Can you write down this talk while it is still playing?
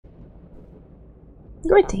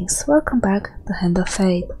Greetings, welcome back, the Hand of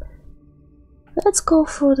Fate. Let's go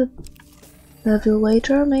for the devil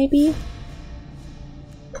wager, maybe?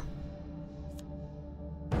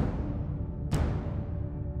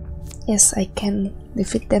 Yes, I can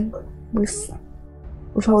defeat them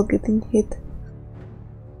without getting hit.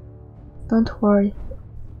 Don't worry.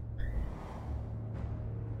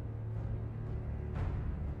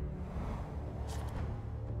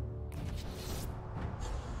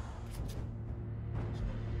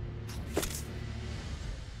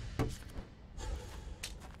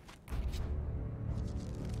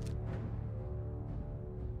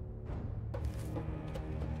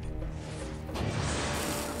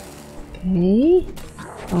 Okay,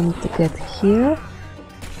 I need to get here.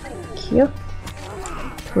 Thank you.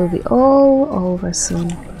 It will be all over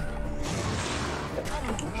soon.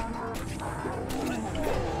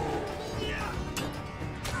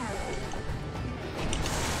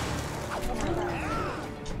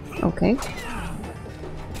 Okay.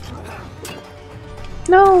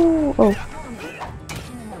 No! Oh.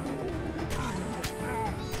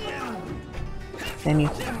 Damn you.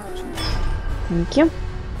 Thank you.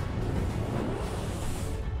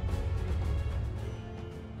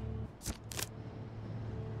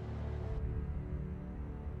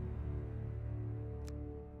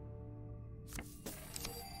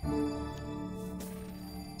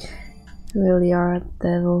 You really are a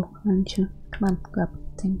devil, aren't you? Come on, grab.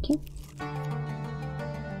 Thank you. A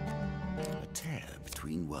tear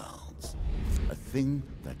between worlds. A thing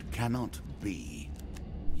that cannot be,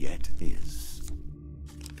 yet is.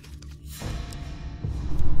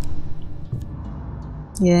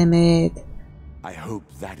 Damn it. I hope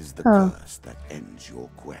that is the curse that ends your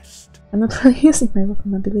quest. I'm not really using my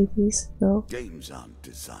weapon abilities, though. Games aren't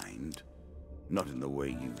designed, not in the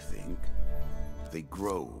way you think. They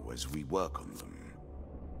grow as we work on them.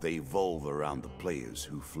 They evolve around the players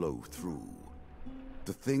who flow through.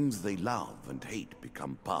 The things they love and hate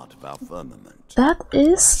become part of our firmament. That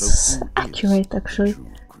is So accurate, actually.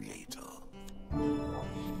 True creator.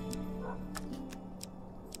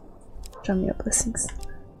 Show me your blessings.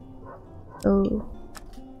 Oh.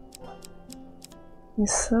 You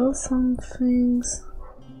sell some things.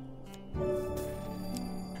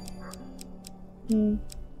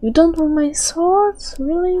 You don't want my swords?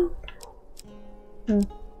 Really?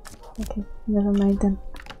 Okay, never mind then.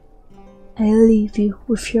 I leave you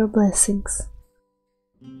with your blessings.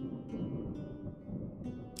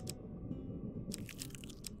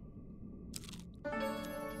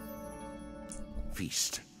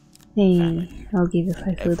 Feast. Hey, Famine, I'll give you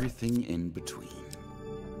 5 food. Everything in between.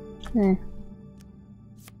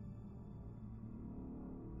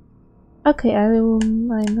 Okay, I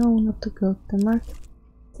know not to go to the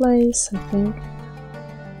marketplace, I think.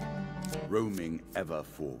 Roaming ever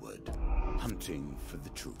forward, hunting for the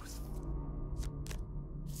truth.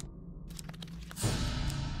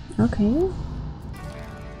 Okay.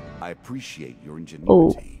 I appreciate your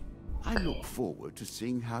ingenuity. I look forward to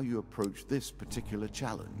seeing how you approach this particular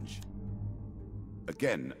challenge.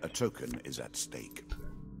 Again, a token is at stake.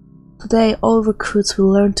 Today, all recruits will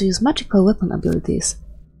learn to use magical weapon abilities.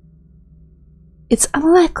 It's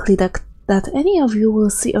unlikely that any of you will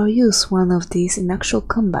see or use one of these in actual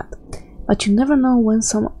combat, but you never know when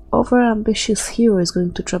some over-ambitious hero is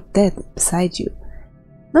going to drop dead beside you.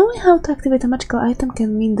 Knowing how to activate a magical item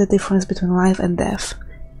can mean the difference between life and death.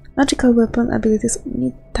 Magical weapon abilities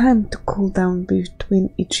need time to cool down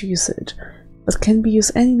between each usage, but can be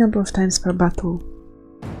used any number of times per battle.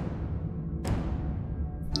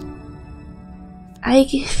 I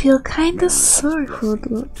feel kinda sorry for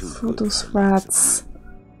those rats.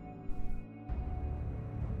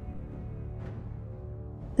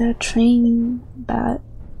 They're training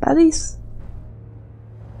baddies.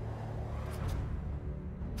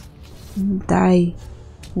 Die.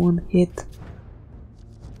 One hit.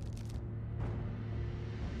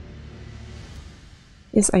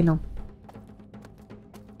 Yes, I know.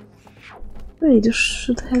 Really, this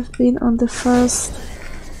should have been on the first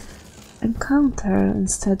encounter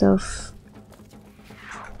instead of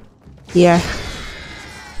here.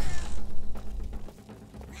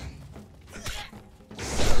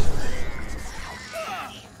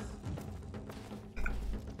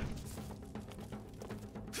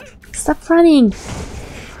 Stop running!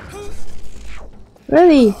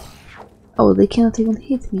 Really? Oh, they cannot even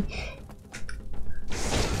hit me.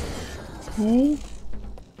 Okay.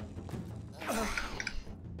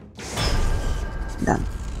 Done.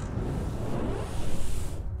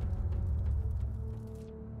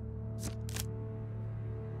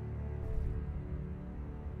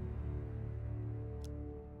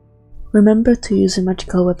 Remember to use your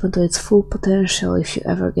magical weapon to its full potential if you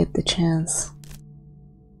ever get the chance.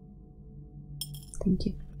 Thank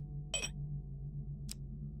you.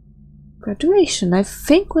 Graduation. I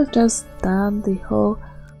think we've just done the whole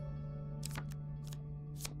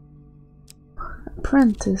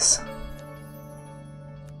apprentice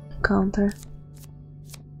encounter.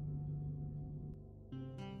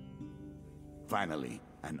 Finally,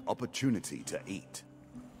 an opportunity to eat.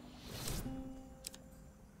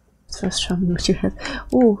 First show me what you had.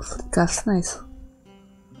 Oh, that's nice.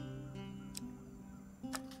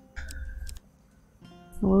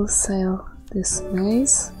 We'll sell this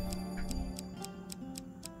maze.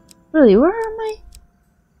 Really, where am I?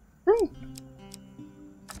 Hey.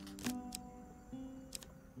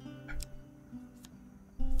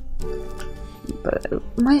 But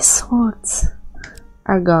my swords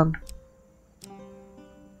are gone.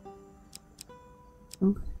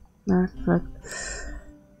 Artifact.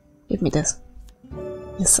 Give me this.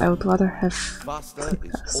 Yes, I would rather have faster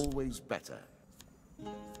is always better.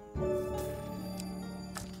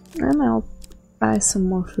 And I'll buy some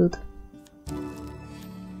more food.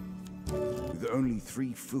 With only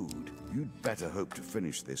 3 food, you'd better hope to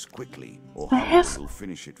finish this quickly, or I Harry have will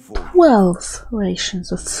finish it for you. 12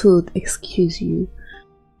 rations of food, excuse you.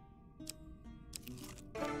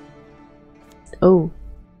 Oh.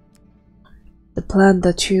 The plan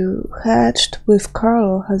that you hatched with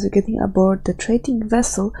Carlo has you getting aboard the trading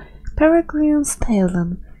vessel Peregrine's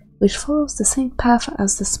Talon, which follows the same path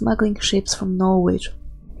as the smuggling ships from Norwich.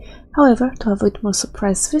 However, to avoid more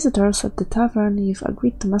surprise visitors at the tavern, you've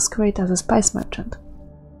agreed to masquerade as a spice merchant.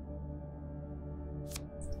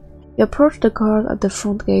 You approach the guard at the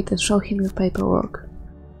front gate and show him your paperwork.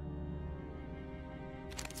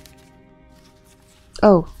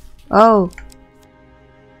 Oh. Oh.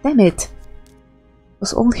 Damn it.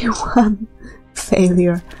 Was only one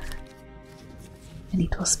failure, and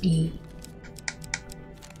it was me.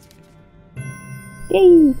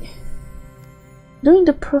 Yay! During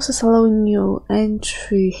the process allowing you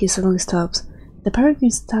entry, he suddenly stops. The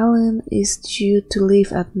Peregrine's Talon is due to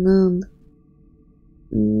leave at noon.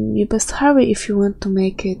 You best hurry if you want to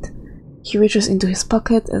make it. He reaches into his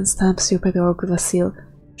pocket and stamps your paperwork with a seal.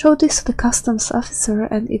 Show this to the customs officer,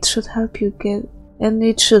 and it should help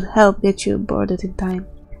get you boarded in time.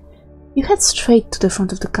 You head straight to the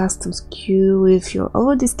front of the customs queue with your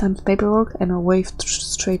already stamped paperwork and are waved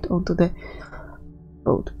straight onto the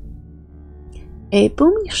road. A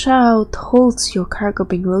booming shout holds your cargo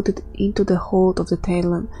being loaded into the hold of the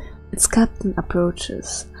Talon. Its captain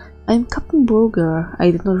approaches. I am Captain Burger.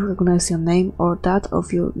 I did not recognize your name or that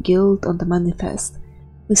of your guild on the manifest.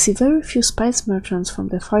 We see very few spice merchants from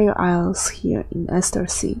the Fire Isles here in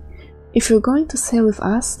Estersea. If you're going to sail with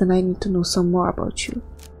us, then I need to know some more about you.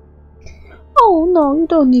 Oh no, you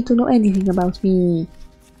don't need to know anything about me.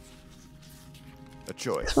 A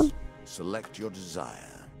choice. Select your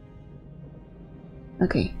desire.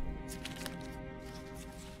 Okay.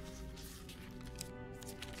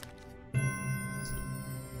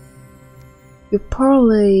 You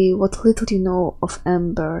parlay what little you know of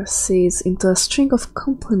Embark sees into a string of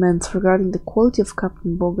compliments regarding the quality of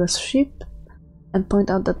Captain Burger's ship, and point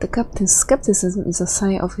out that the captain's skepticism is a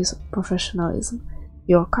sign of his professionalism.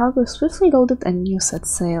 Your cargo is swiftly loaded and you set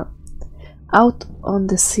sail. Out on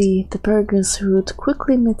the sea, the Peregrine's route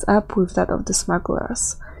quickly meets up with that of the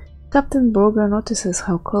smugglers. Captain Burger notices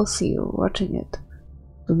how closely you're watching it.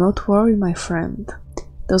 Do not worry, my friend.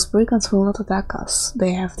 Those brigands will not attack us.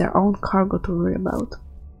 They have their own cargo to worry about.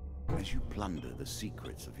 As you plunder the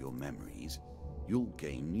secrets of your memories, you'll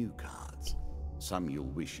gain new cards. Some you'll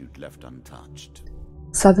wish you'd left untouched.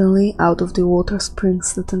 Suddenly, out of the water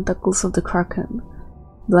springs the tentacles of the Kraken,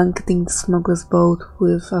 blanketing the smuggler's boat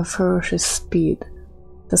with a ferocious speed.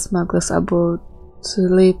 The smugglers aboard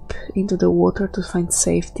leap into the water to find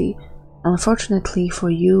safety. Unfortunately for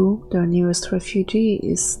you, their nearest refugee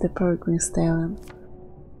is the Peregrine's Talon.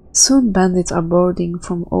 Soon bandits are boarding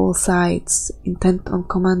from all sides, intent on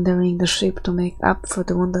commandeering the ship to make up for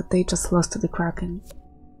the one that they just lost to the Kraken.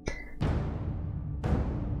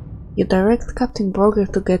 You direct Captain Burger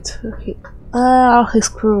to get his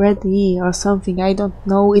crew ready or something, I don't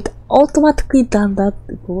know. It automatically done that.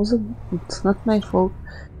 It's not my fault.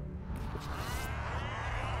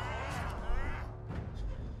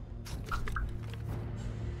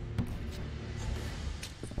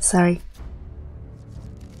 Sorry.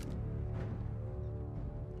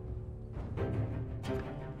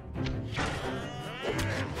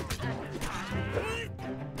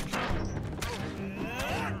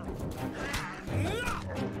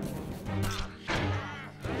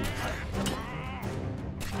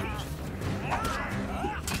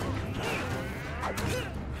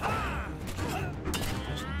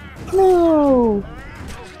 No!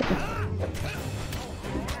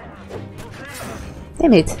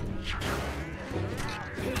 Damn it!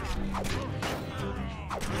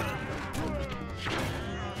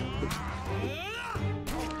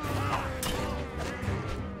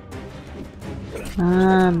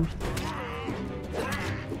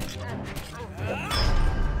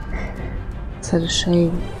 Such a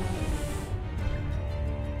shame.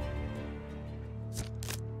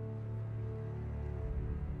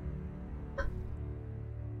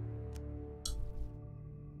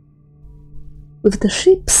 With the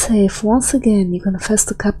ship safe once again, you confess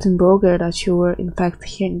to Captain Broger that you were in fact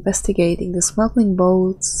here investigating the smuggling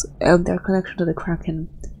boats and their connection to the Kraken.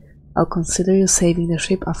 I'll consider you saving the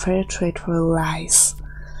ship a fair trade for your lies.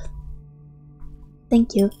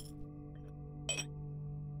 Thank you.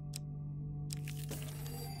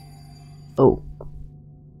 Oh.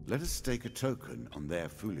 Let us stake a token on their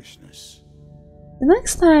foolishness. The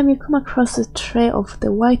next time you come across the trail of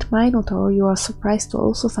the White Minotaur, you are surprised to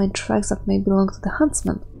also find tracks that may belong to the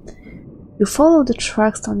huntsman. You follow the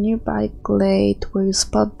tracks to a nearby glade where you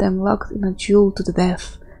spot them locked in a duel to the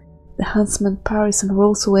death. The huntsman parries and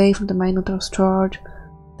rolls away from the Minotaur's charge.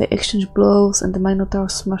 They exchange blows and the Minotaur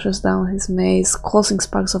smashes down his mace, causing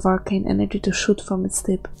sparks of arcane energy to shoot from its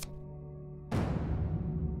tip.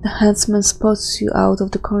 The huntsman spots you out of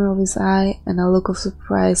the corner of his eye, and a look of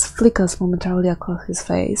surprise flickers momentarily across his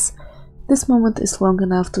face. This moment is long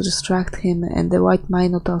enough to distract him, and the White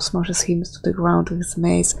Minotaur smashes him to the ground with his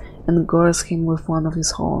mace and gores him with one of his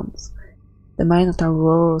horns. The Minotaur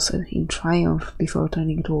roars in triumph before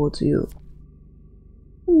turning towards you.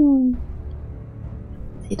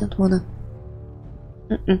 I don't wanna.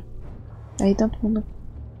 I don't wanna.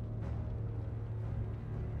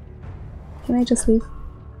 Can I just leave?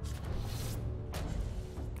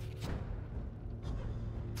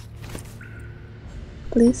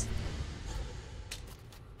 Please?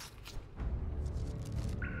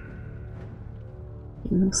 You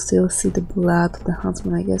can still see the blood of the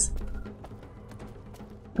huntsman, I guess.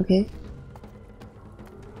 Okay.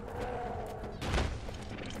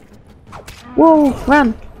 Whoa,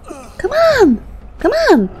 run! Come on! Come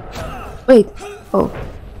on! Wait! Oh,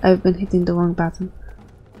 I've been hitting the wrong button.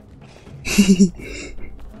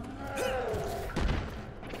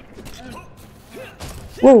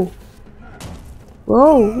 Whoa!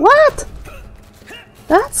 Whoa, what?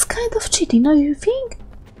 That's kind of cheating, don't you think?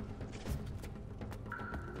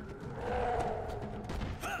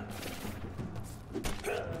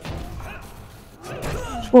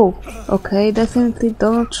 Whoa, okay, definitely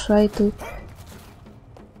don't try to...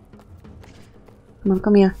 Come on,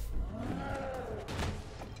 come here.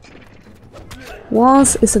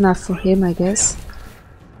 Once is enough for him, I guess.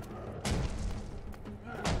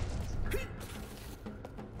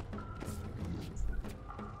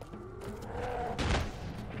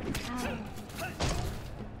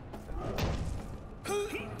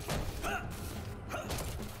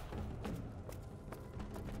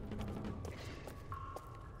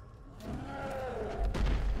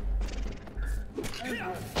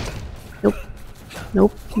 Nope.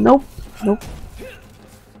 Nope. Nope. Nope.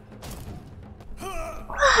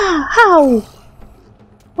 How?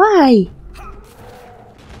 Why?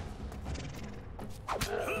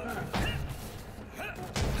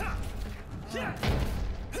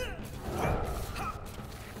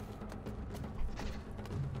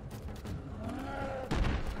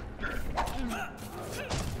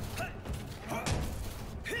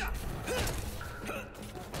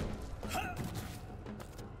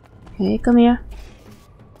 Okay, come here.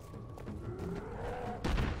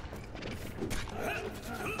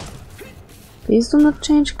 Please do not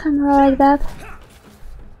change camera like that.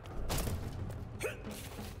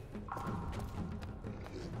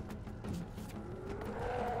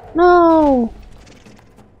 No!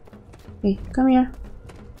 Okay, come here.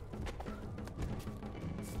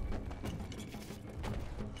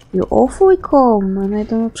 You're awfully calm and I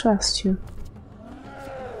don't trust you.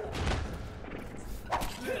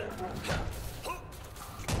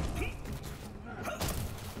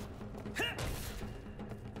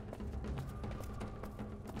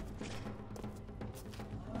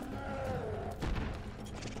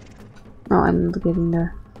 No, I'm not getting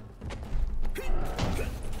there.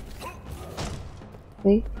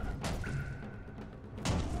 Okay.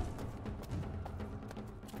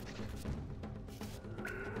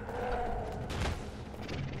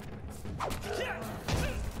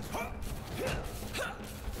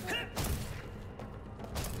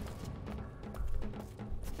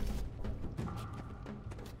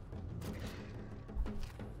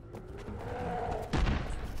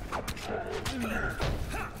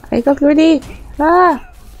 I got greedy!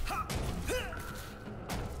 Ah!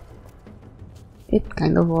 it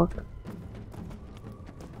kind of worked.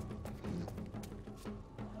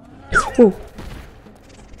 Oh!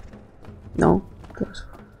 No,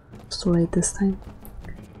 it's too late this time.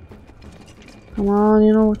 Come on,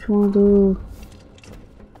 you know what you want to do.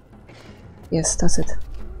 Yes, that's it.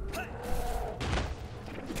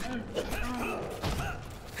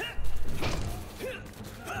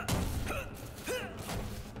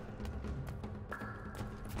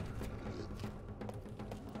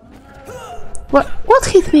 What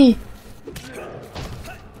hit me?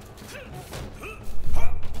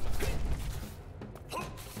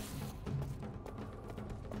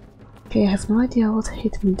 Okay, I have no idea what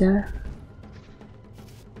hit me there.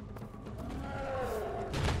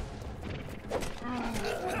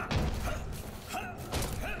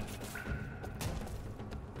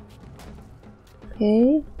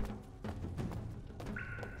 Okay.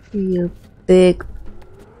 You big.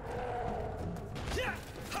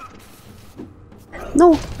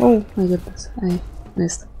 No! Oh my goodness, I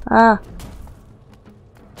missed. Ah!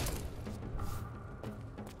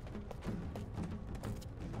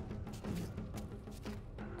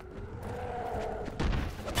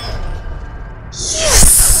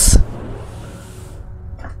 Yes!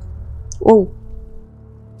 Oh!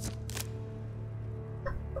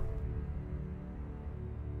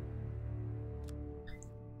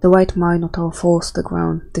 The white Minotaur falls to the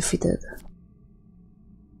ground, defeated.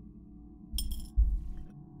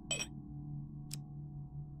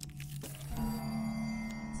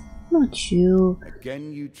 Not you.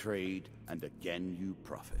 Again you trade, and again you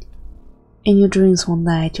profit. In your dreams one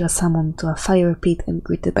night you are summoned to a fire pit and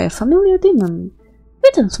greeted by a familiar demon.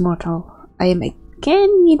 Greetings, mortal. I am again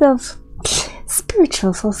in need of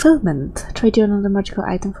spiritual fulfillment. Trade you another magical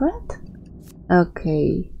item for it?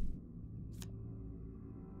 Okay.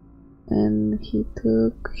 And he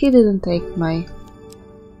didn't take my...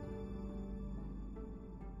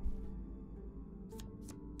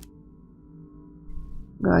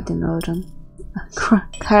 Guardian Organ.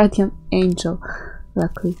 Guardian Angel,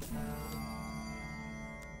 luckily.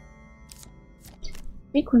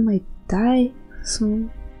 I think we might die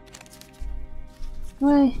soon.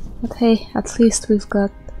 Why? But hey, at least we've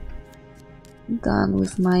got done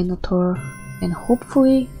with Minotaur and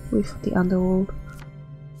hopefully with the underworld.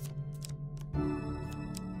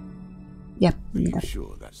 Yep, Are you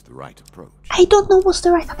sure that's the right approach? I don't know what's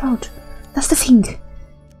the right approach. That's the thing.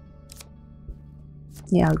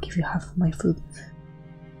 Yeah, I'll give you half of my food.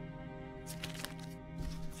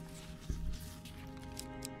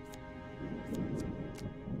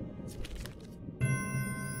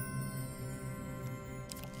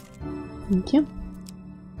 Thank you.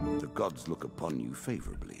 The gods look upon you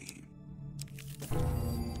favorably.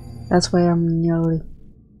 That's why I'm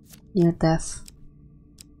near death.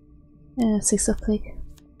 6 of plague.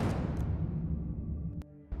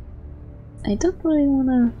 I don't really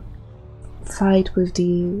wanna fight with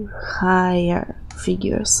the higher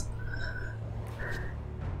figures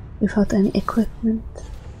without any equipment.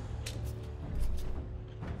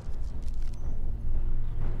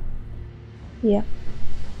 Yeah.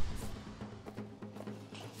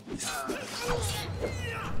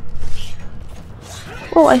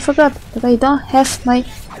 Oh, I forgot that I don't have my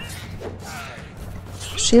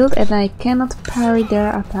shield and I cannot parry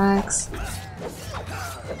their attacks.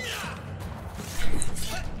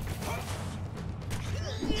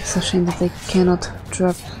 It's a shame that I cannot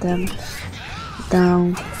drop them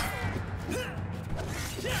down.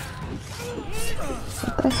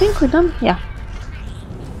 But I think we're done. Yeah.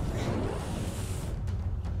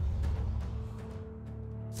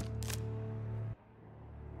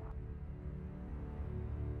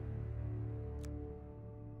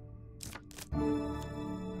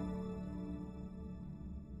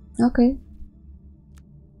 Okay.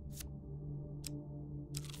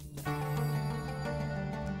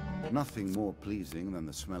 Nothing more pleasing than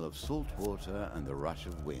the smell of salt water and the rush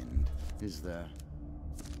of wind, is there?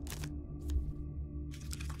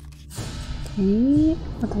 Okay,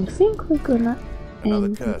 but I think we're gonna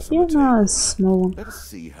end here now. A small one. Let us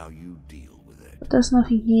see how you deal with it. But there's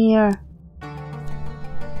nothing here.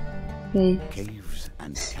 Okay. Caves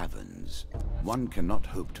and caverns. One cannot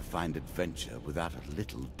hope to find adventure without a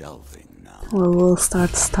little delving now. Well, we'll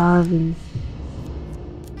start starving.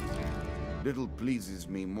 Little pleases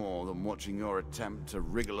me more than watching your attempt to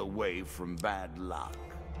wriggle away from bad luck.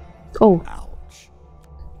 Oh. Ouch.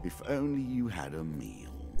 If only you had a meal.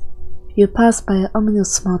 You pass by an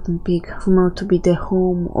ominous mountain peak, rumored to be the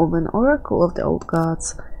home of an oracle of the old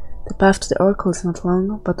gods. The path to the oracle is not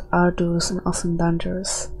long, but arduous and often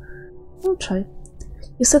dangerous. I'll try.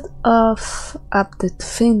 You set off up the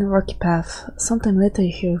thin, rocky path. Sometime later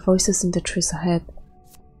you hear voices in the trees ahead.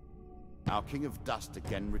 Our King of Dust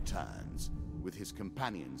again returns, with his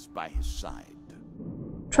companions by his side.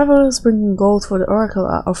 Travelers bringing gold for the Oracle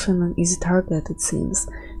are often an easy target, it seems.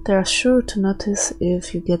 They are sure to notice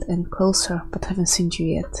if you get any closer, but haven't seen you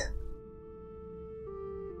yet.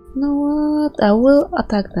 You know what? I will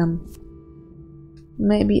attack them.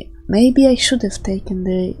 Maybe I should have taken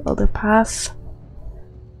the other path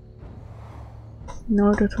in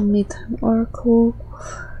order to meet an Oracle.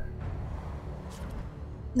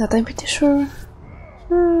 That I'm pretty sure.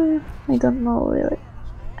 I don't know really.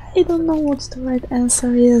 I don't know what the right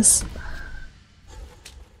answer is.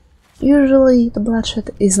 Usually the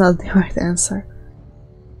bloodshed is not the right answer.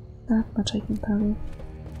 That much I can tell you.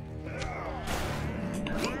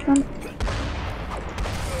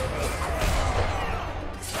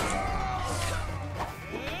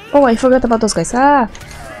 Oh, I forgot about those guys. Ah!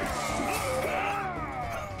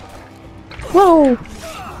 Whoa!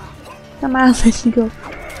 Come on, let me go.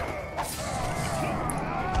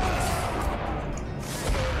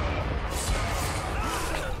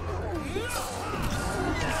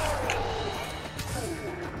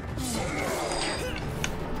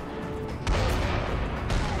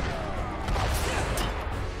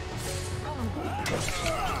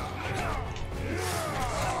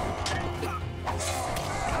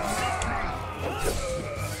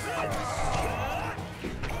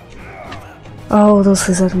 Oh, those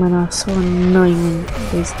lizard men are so annoying.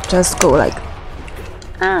 They just go like...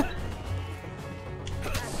 Ah!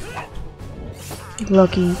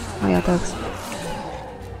 Blocking my attacks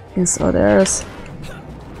against others.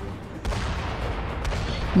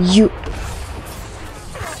 You...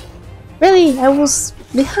 Really? I was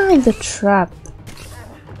behind the trap.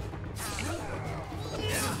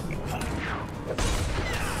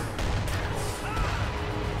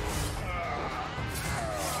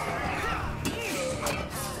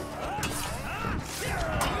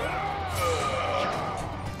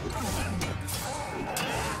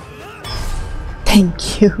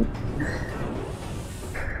 Thank you.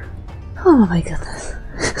 Oh my goodness.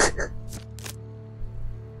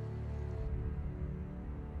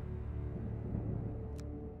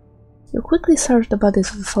 You quickly search the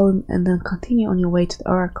bodies of the fallen and then continue on your way to the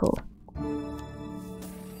Oracle.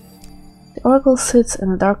 The Oracle sits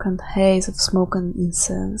in a darkened haze of smoke and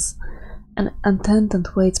incense. An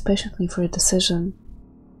attendant waits patiently for a decision.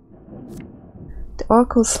 The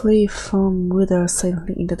Oracle's leaf foam withers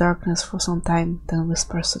silently in the darkness for some time, then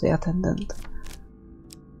whispers to the attendant.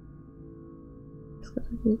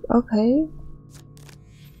 Okay.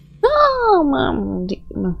 Oh, Mom!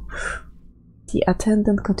 The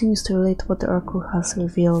attendant continues to relate what the Oracle has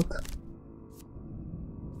revealed.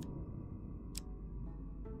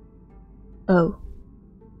 Oh.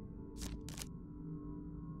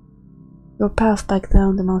 Your path back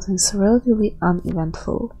down the mountain is relatively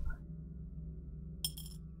uneventful.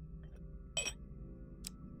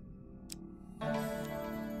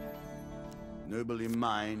 Noble in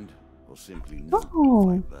mind, or simply not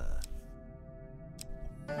by birth.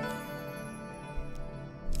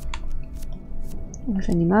 With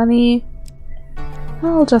any money,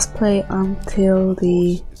 I'll just play until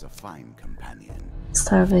the is a fine companion.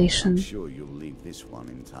 Starvation. I'm sure you'll leave this one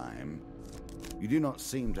in time. You do not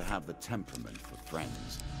seem to have the temperament for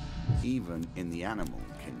friends, even in the animal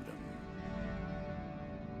kingdom.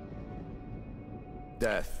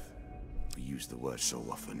 Death, we use the word so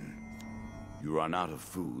often. You run out of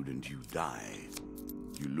food and you die.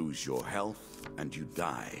 You lose your health and you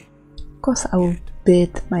die. Of course I will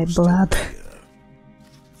bid my blood.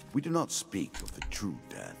 We do not speak of the true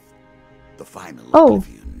death, the final Oh.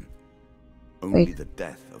 oblivion. Only Wait. the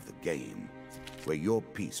death of the game, where your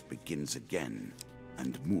piece begins again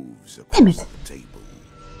and moves Damn across it. the table.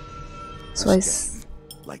 So This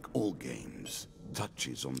game, like all games,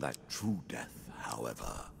 touches on that true death,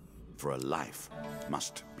 however. For a life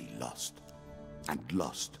must be lost, and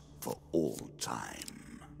lost for all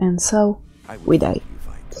time. And so we die. If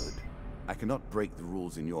I could. I cannot break the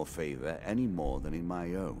rules in your favor any more than in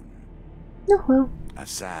my own. Oh well. A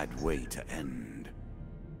sad way to end.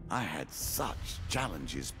 I had such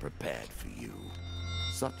challenges prepared for you.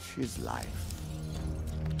 Such is life.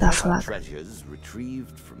 Tough luck. Treasures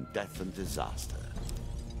retrieved from death and disaster.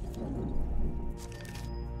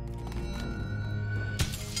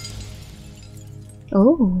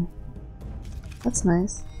 Oh, that's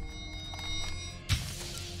nice.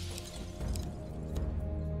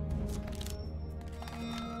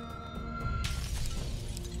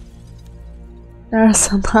 There's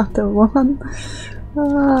another one.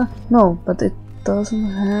 No, but it doesn't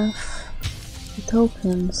have. It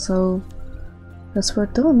token, so guess we're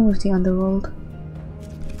done with the underworld.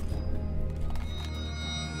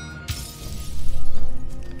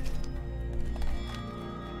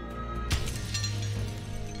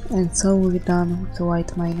 And so we're done with the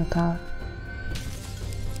White Minotaur.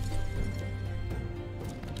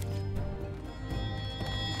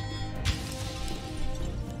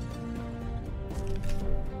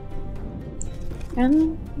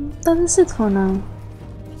 And that is it for now.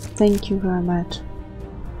 Thank you very much.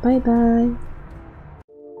 Bye bye.